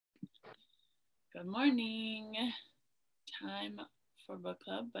Good morning. Time for book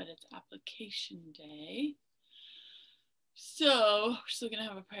club, but it's application day. So we're still gonna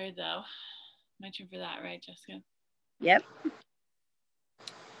have a prayer though. My turn for that, right, Jessica? Yep.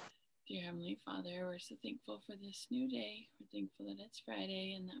 Dear Heavenly Father, we're so thankful for this new day. We're thankful that it's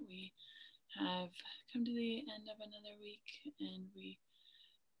Friday and that we have come to the end of another week, and we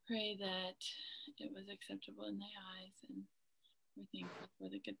pray that it was acceptable in thy eyes, and we're thankful for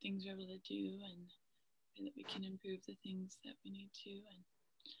the good things we're able to do, and pray that we can improve the things that we need to. And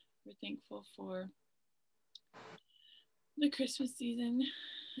we're thankful for the Christmas season,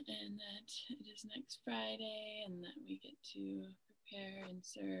 and that it is next Friday, and that we get to prepare and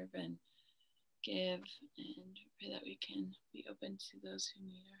serve and give, and pray that we can be open to those who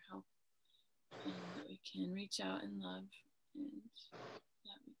need our help, and that we can reach out and love, and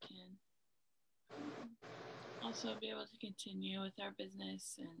that we can also be able to continue with our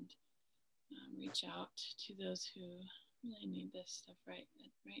business and reach out to those who really need this stuff right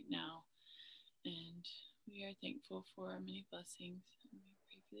now. And we are thankful for our many blessings, and we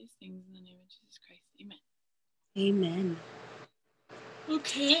pray for these things in the name of Jesus Christ. Amen. Amen.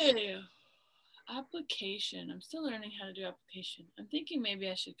 Okay. Application. I'm still learning how to do application. I'm thinking maybe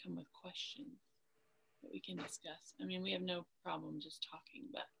I should come with questions that we can discuss. I mean, we have no problem just talking,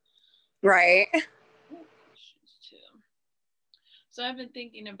 but right. Questions too. So I've been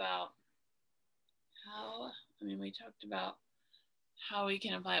thinking about how, we talked about how we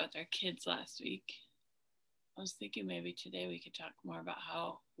can apply it with our kids last week. I was thinking maybe today we could talk more about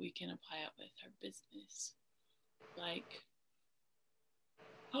how we can apply it with our business. Like,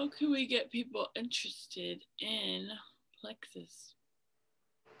 how can we get people interested in Plexus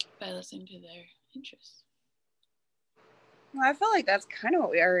by listening to their interests? Well, I feel like that's kind of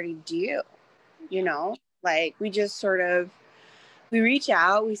what we already do, like we just sort of, we reach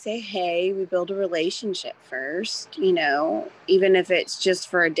out, we say, hey, we build a relationship first, even if it's just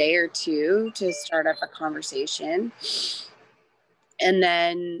for a day or two to start up a conversation. And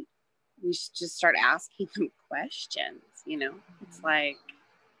then we just start asking them questions, It's like,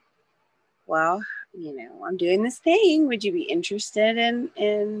 well, I'm doing this thing. Would you be interested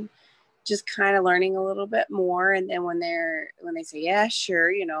in just kind of learning a little bit more? And then when they say, yeah,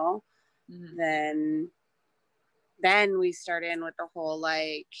 sure, then we start in with the whole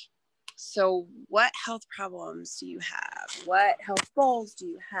like, so what health problems do you have? What health goals do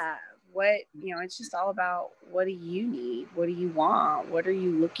you have? What, it's just all about, what do you need? What do you want? What are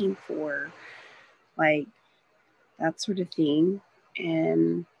you looking for? Like that sort of thing.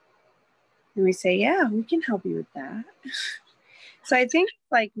 And we say, yeah, we can help you with that. So I think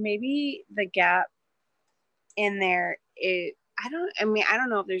like maybe the gap in there, I don't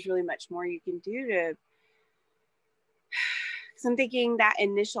know if there's really much more you can do to, because I'm thinking that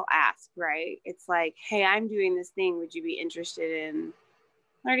initial ask, right? It's like, hey, I'm doing this thing. Would you be interested in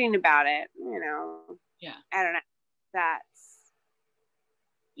learning about it? Yeah. I don't know.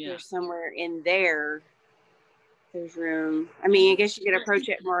 There's somewhere in there. There's room. I guess you could approach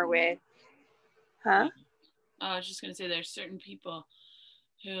it more with, huh? I was just going to say there's certain people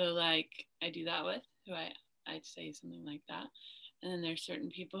who like I do that with, who I'd say something like that. And then there's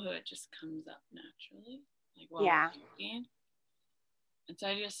certain people who it just comes up naturally, like while we're talking. And so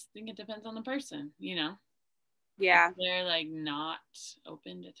I just think it depends on the person, Yeah. If they're like not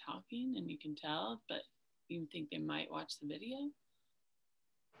open to talking, and you can tell, but you think they might watch the video.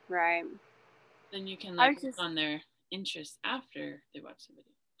 Right. Then you can like work on their interests after they watch the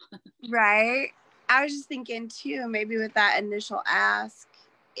video. Right. I was just thinking too, maybe with that initial ask,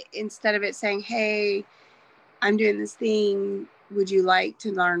 instead of it saying, hey, I'm doing this thing, would you like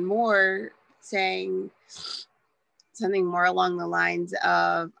to learn more? Saying something more along the lines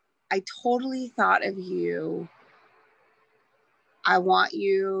of, I totally thought of you. I want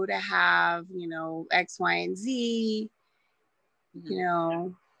you to have, X, Y, and Z,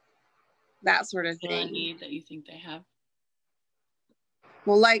 that sort of thing. A need that you think they have.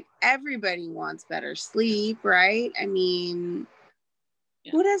 Well, like everybody wants better sleep, right? Who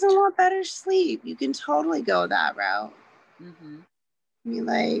doesn't want better sleep? You can totally go that route.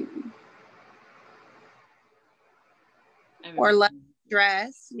 Like, or less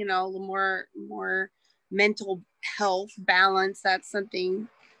stress, a little more mental health balance. That's something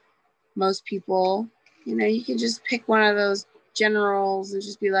most people, you can just pick one of those generals and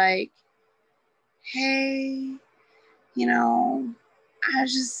just be like, hey, I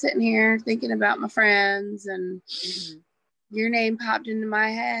was just sitting here thinking about my friends, and your name popped into my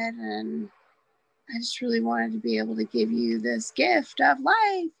head, and I just really wanted to be able to give you this gift of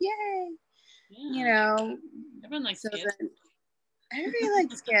life. Yay. Yeah. Everyone likes gifts. Everybody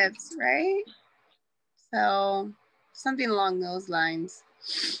likes gifts, right? So something along those lines.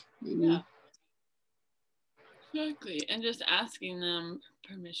 Maybe. Yeah. Exactly. And just asking them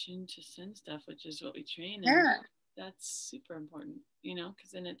permission to send stuff, which is what we train. And Yeah. that's super important, you know,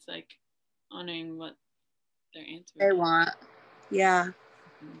 because then it's like honoring what their answer They is. want. Yeah.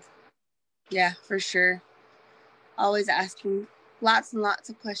 Mm-hmm. Yeah, for sure. Always asking lots and lots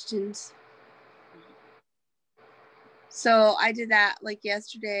of questions. Right. So I did that like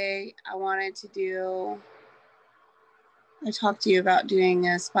yesterday. I talked to you about doing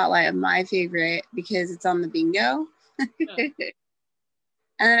a spotlight of my favorite because it's on the bingo. Yeah.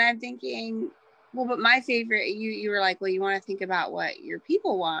 And then I'm thinking, well, but my favorite, you were like, well, you want to think about what your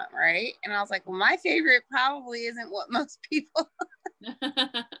people want, right? And I was like, well, my favorite probably isn't what most people.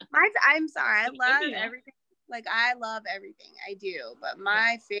 I'm sorry, I love everything. Like I love everything I do, but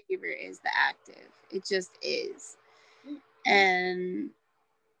my favorite is the active. It just is. And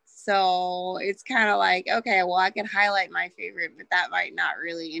so it's kind of like, okay, well, I could highlight my favorite, but that might not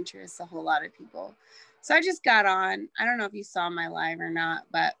really interest a whole lot of people. So I just got on. I don't know if you saw my live or not,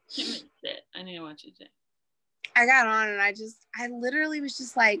 but I missed it. I need to watch it today. I got on and I literally was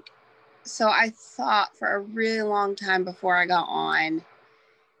just like, so I thought for a really long time before I got on.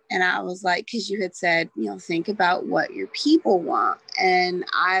 And I was like, because you had said, think about what your people want. And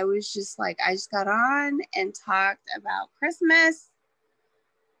I was just like, I just got on and talked about Christmas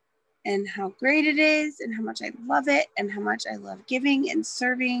and how great it is and how much I love it and how much I love giving and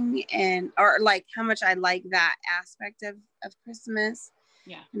serving or like how much I like that aspect of Christmas.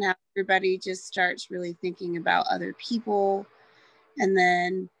 Yeah. And how everybody just starts really thinking about other people and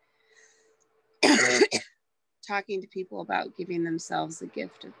then talking to people about giving themselves the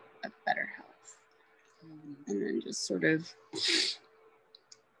gift of better health. Mm-hmm. And then just sort of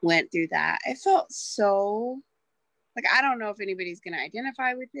went through that. It felt so like, I don't know if anybody's going to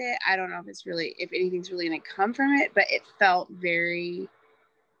identify with it. I don't know if anything's really going to come from it, but it felt very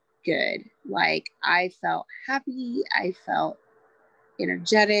good. Like I felt happy. I felt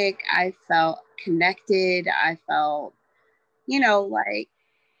energetic. I felt connected. I felt, like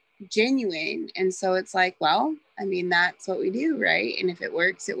genuine. And so it's like, well, I mean, that's what we do, right? And if it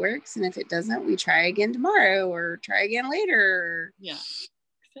works, it works. And if it doesn't, we try again tomorrow or try again later. Yeah,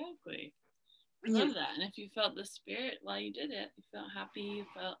 exactly. I love that. And if you felt the spirit while you did it, you felt happy, you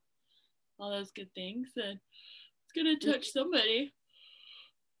felt all those good things, then it's going to touch somebody,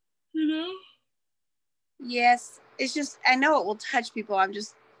 Yes. It's just, I know it will touch people. I'm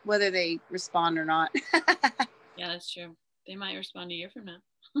just, whether they respond or not. Yeah, that's true. They might respond a year from now.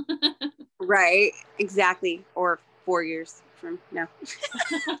 Right. Exactly. Or 4 years from now.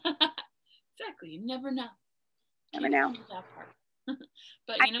 Exactly. You never know. Never know. That part.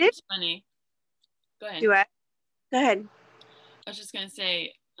 But what's funny? Go ahead. Do it. Go ahead. I was just gonna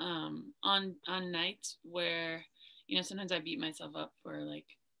say, on nights where, sometimes I beat myself up for like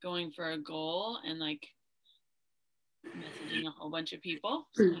going for a goal and like messaging a whole bunch of people.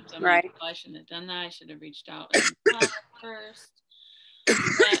 Sometimes I'm like, oh, I shouldn't have done that. I should have reached out first.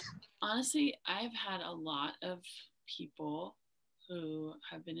 But honestly, I've had a lot of people who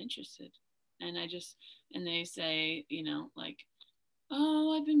have been interested, and they say, like,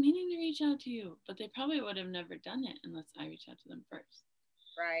 oh, I've been meaning to reach out to you, but they probably would have never done it unless I reached out to them first.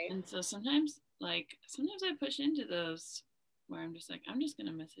 Right. And so sometimes I push into those where I'm just like, I'm just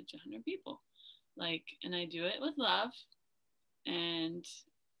gonna message 100 people, like, and I do it with love, and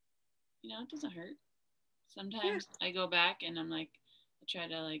it doesn't hurt. Sometimes I go back and I'm like, I try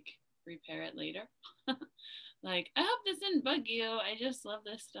to like repair it later. Like, I hope this didn't bug you. I just love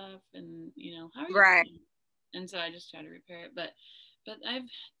this stuff, and how are you? Right. Doing? And so I just try to repair it, but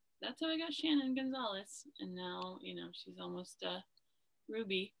that's how I got Shannon Gonzalez, and now she's almost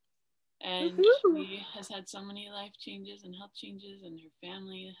Ruby, and she has had so many life changes and health changes, and her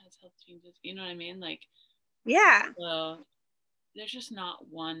family has health changes. You know what I mean? Like, yeah. So there's just not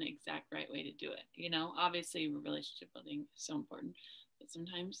one exact right way to do it. Obviously relationship building is so important, but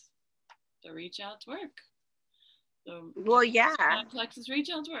sometimes the reach outs work. So Plexus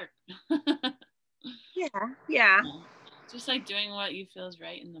reach outs work. Yeah. Just like doing what you feel is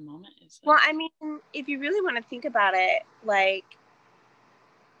right in the moment is like, well, I mean, if you really want to think about it, like,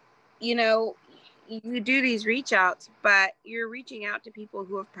 you do these reach outs, but you're reaching out to people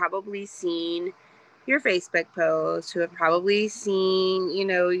who have probably seen your Facebook posts, who have probably seen,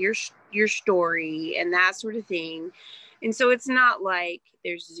 your story and that sort of thing. And so it's not like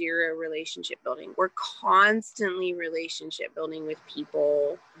there's zero relationship building. We're constantly relationship building with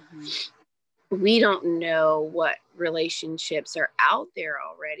people. Mm-hmm. we don't know what relationships are out there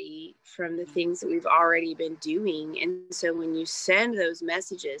already from the things that we've already been doing. And so when you send those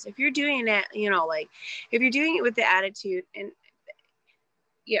messages, if you're doing it, like if you're doing it with the attitude, and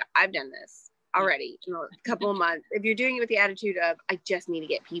yeah, I've done this already in a couple of months. If you're doing it with the attitude of, I just need to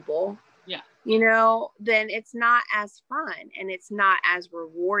get people, then it's not as fun and it's not as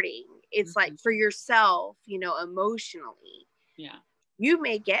rewarding. It's like for yourself, emotionally. Yeah. You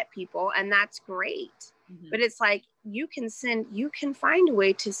may get people and that's great. But it's like you can find a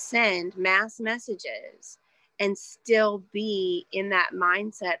way to send mass messages and still be in that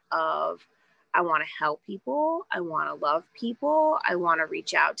mindset of, I want to help people. I want to love people. I want to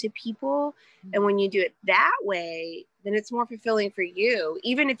reach out to people. And when you do it that way, then it's more fulfilling for you.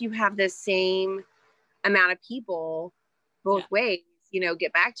 Even if you have the same amount of people both ways,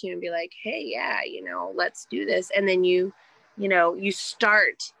 get back to you and be like, hey, yeah, let's do this. And then you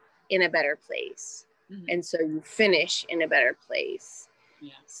start in a better place. And so you finish in a better place.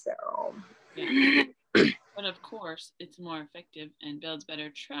 Yeah. So. Yeah. But of course, it's more effective and builds better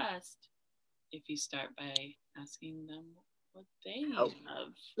trust if you start by asking them what they love,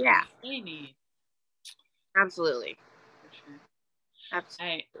 what they need. Absolutely. For sure.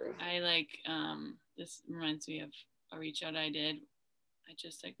 Absolutely. I like this reminds me of a reach out I did. I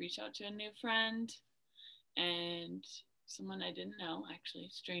just reached out to a new friend and someone I didn't know, actually,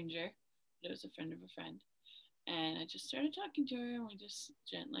 stranger, but it was a friend of a friend. And I just started talking to her and we just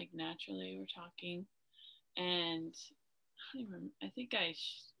naturally were talking. And I don't even remember, I think did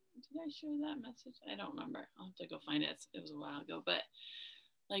I share that message? I don't remember. I'll have to go find it. It was a while ago, but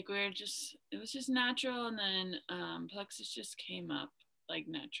it was just natural. And then Plexus just came up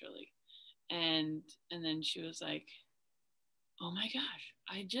naturally. And then she was like, oh my gosh,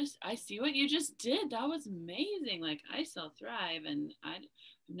 I see what you just did. That was amazing. I still thrive. And I've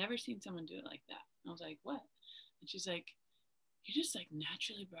never seen someone do it like that. And I was like, what? And she's like, you just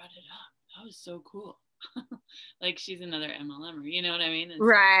naturally brought it up. That was so cool. She's another MLMer, you know what I mean? And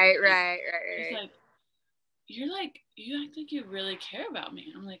right. She's like, you act like you really care about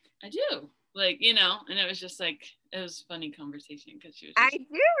me. I'm like, I do. And it was just it was a funny conversation because she was just, I do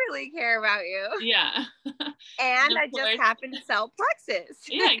really care about you. Yeah. And I just happen to sell Plexus.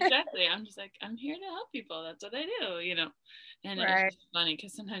 Yeah, exactly. I'm just I'm here to help people. That's what I do, And it was just funny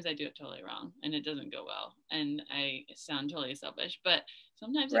because sometimes I do it totally wrong and it doesn't go well and I sound totally selfish, but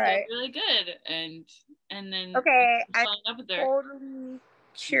sometimes it goes really good and then I'm totally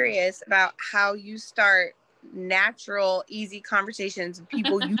curious about how you start natural, easy conversations with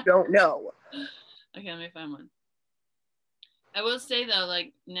people you don't know. Okay, let me find one. I will say though,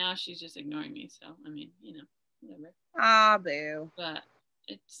 now she's just ignoring me, so I mean, whatever. Ah, boo. But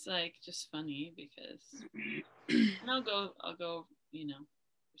it's just funny because and I'll go,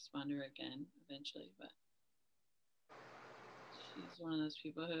 respond to her again eventually, but she's one of those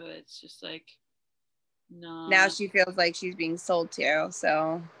people who it's just no. Now she feels like she's being sold to,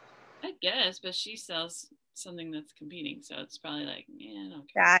 so. I guess, but she sells something that's competing, so it's probably yeah, I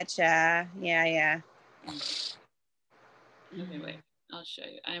don't care. Gotcha. Yeah. Okay, wait. I'll show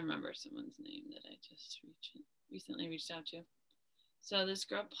you. I remember someone's name that I just recently reached out to. So this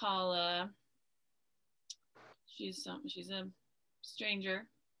girl Paula, she's a stranger.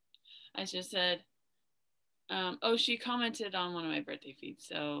 I just said, she commented on one of my birthday feeds,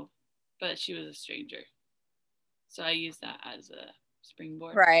 but she was a stranger. So I used that as a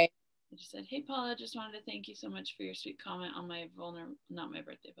springboard. Right. I just said, hey, Paula, just wanted to thank you so much for your sweet comment on my not my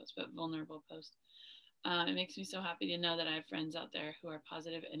birthday post, but vulnerable post. It makes me so happy to know that I have friends out there who are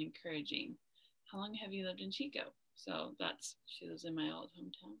positive and encouraging. How long have you lived in Chico? So she lives in my old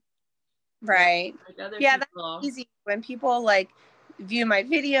hometown. Right. Yeah, that's easy. When people view my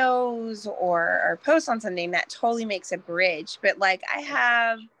videos or post on something, that totally makes a bridge. But I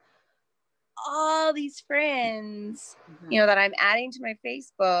have all these friends, that I'm adding to my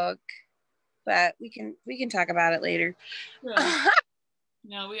Facebook, but we can talk about it later. Yeah.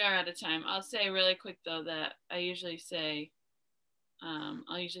 No, we are out of time. I'll say really quick though that I usually say,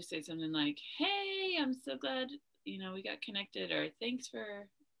 I'll usually say something like, "Hey, I'm so glad we got connected," or "Thanks for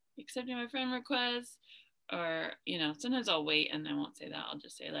accepting my friend request," or sometimes I'll wait and I won't say that. I'll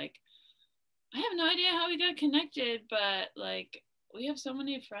just say I have no idea how we got connected, but we have so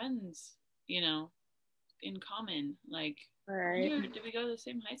many friends, in common. Did we go to the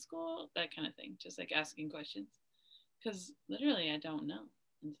same high school? That kind of thing. Just asking questions. Because literally I don't know.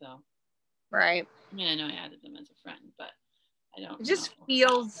 And so. Right. I mean, I know I added them as a friend, but I don't know. It just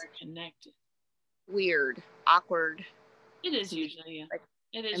feels connected. Weird. Awkward. It is usually, yeah.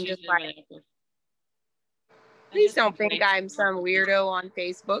 It is usually really awkward. Please don't think I'm some weirdo on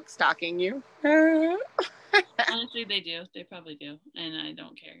Facebook stalking you. Honestly, they do. They probably do. And I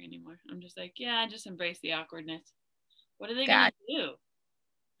don't care anymore. I'm just like, yeah, just embrace the awkwardness. What are they going to do?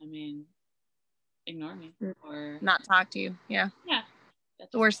 I mean, ignore me or not talk to you. Yeah. Yeah.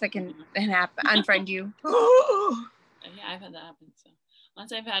 That's the worst that can happen. Unfriend you. Yeah, I've had that happen. So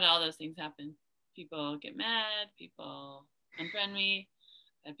once I've had all those things happen, people get mad, people unfriend me,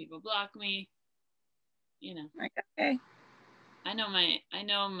 people block me. You know. Okay. I know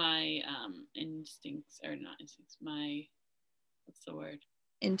my instincts, or not instincts, my, what's the word?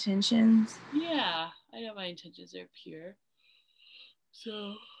 Intentions. Yeah, I know my intentions are pure.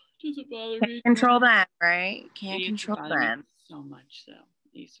 So it doesn't bother me. Control them, right? Can't control them. So much so.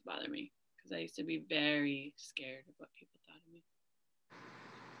 It used to bother me because I used to be very scared of what people thought of me.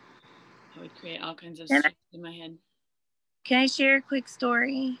 I would create all kinds of stuff in my head. Can I share a quick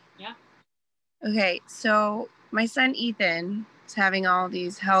story? Yeah. Okay, so my son Ethan is having all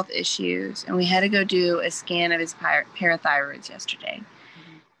these health issues, and we had to go do a scan of his parathyroids yesterday.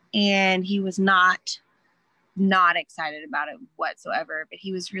 Mm-hmm. And he was not excited about it whatsoever, but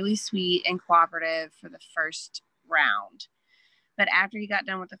he was really sweet and cooperative for the first round. But after he got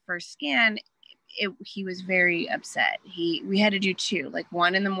done with the first scan, he was very upset. We had to do two, like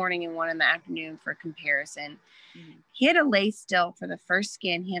one in the morning and one in the afternoon for comparison. Mm-hmm. He had to lay still for the first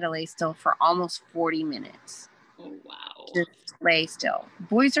scan. He had to lay still for almost 40 minutes. Oh, wow. Just lay still.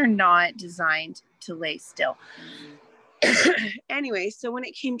 Boys are not designed to lay still. Mm-hmm. Anyway, so when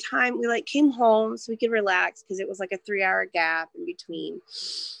it came time, we came home so we could relax because it was like a 3-hour gap in between.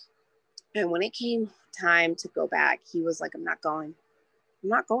 And when it came time to go back, he was like, I'm not going. I'm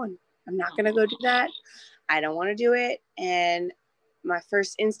not going to go do that. I don't want to do it. And my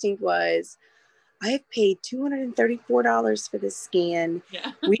first instinct was, I have paid $234 for this scan.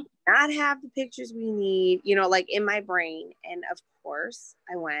 Yeah. We do not have the pictures we need, in my brain. And of course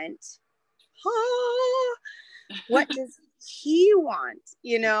I went, what does he want?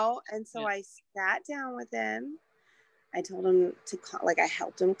 And so I sat down with him. I told him I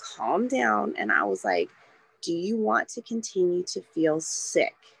helped him calm down. And I was like, do you want to continue to feel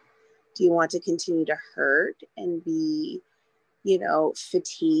sick? Do you want to continue to hurt and be,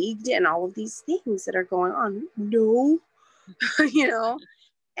 fatigued and all of these things that are going on? No,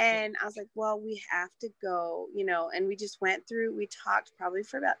 And I was like, well, we have to go, and we just we talked probably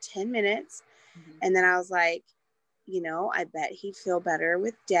for about 10 minutes. Mm-hmm. And then I was like, I bet he'd feel better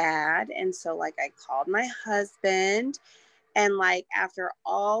with Dad. And so I called my husband, and after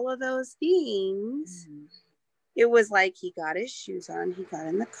all of those things, mm-hmm. It was he got his shoes on, he got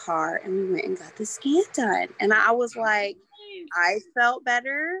in the car, and we went and got the scan done. And I was like, I felt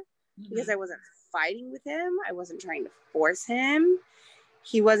better because I wasn't fighting with him. I wasn't trying to force him.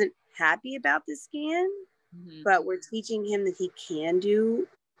 He wasn't happy about the scan, mm-hmm. but we're teaching him that he can do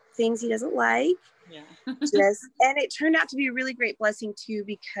things he doesn't like. Yeah. And it turned out to be a really great blessing too,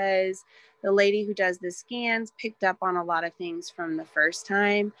 because the lady who does the scans picked up on a lot of things from the first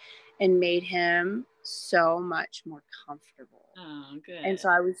time and made him so much more comfortable. Oh, good. And so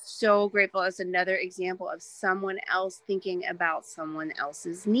I was so grateful. As another example of someone else thinking about someone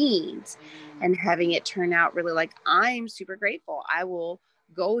else's needs, and having it turn out really I'm super grateful. I will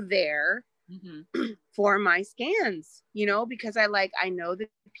go there, mm-hmm. for my scans, because I know that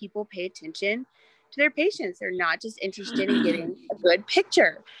people pay attention to their patients. They're not just interested in getting a good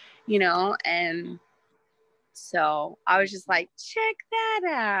picture, and so I was just like, check that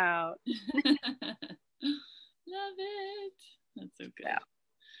out. Love it. That's so good. Yeah.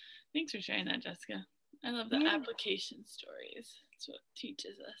 Thanks for sharing that, Jessica. I love the application stories. That's what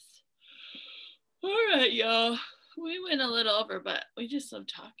teaches us. All right, y'all. We went a little over, but we just love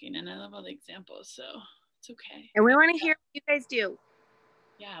talking, and I love all the examples, so it's okay. And we want to hear what you guys do.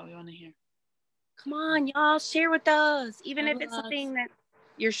 Yeah, we want to hear. Come on, y'all. Share with us, even if it's something that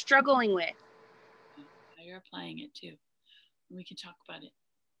you're struggling with. How you're applying it, too. And we can talk about it.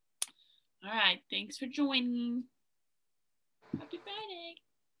 All right. Thanks for joining. Happy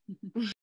Friday.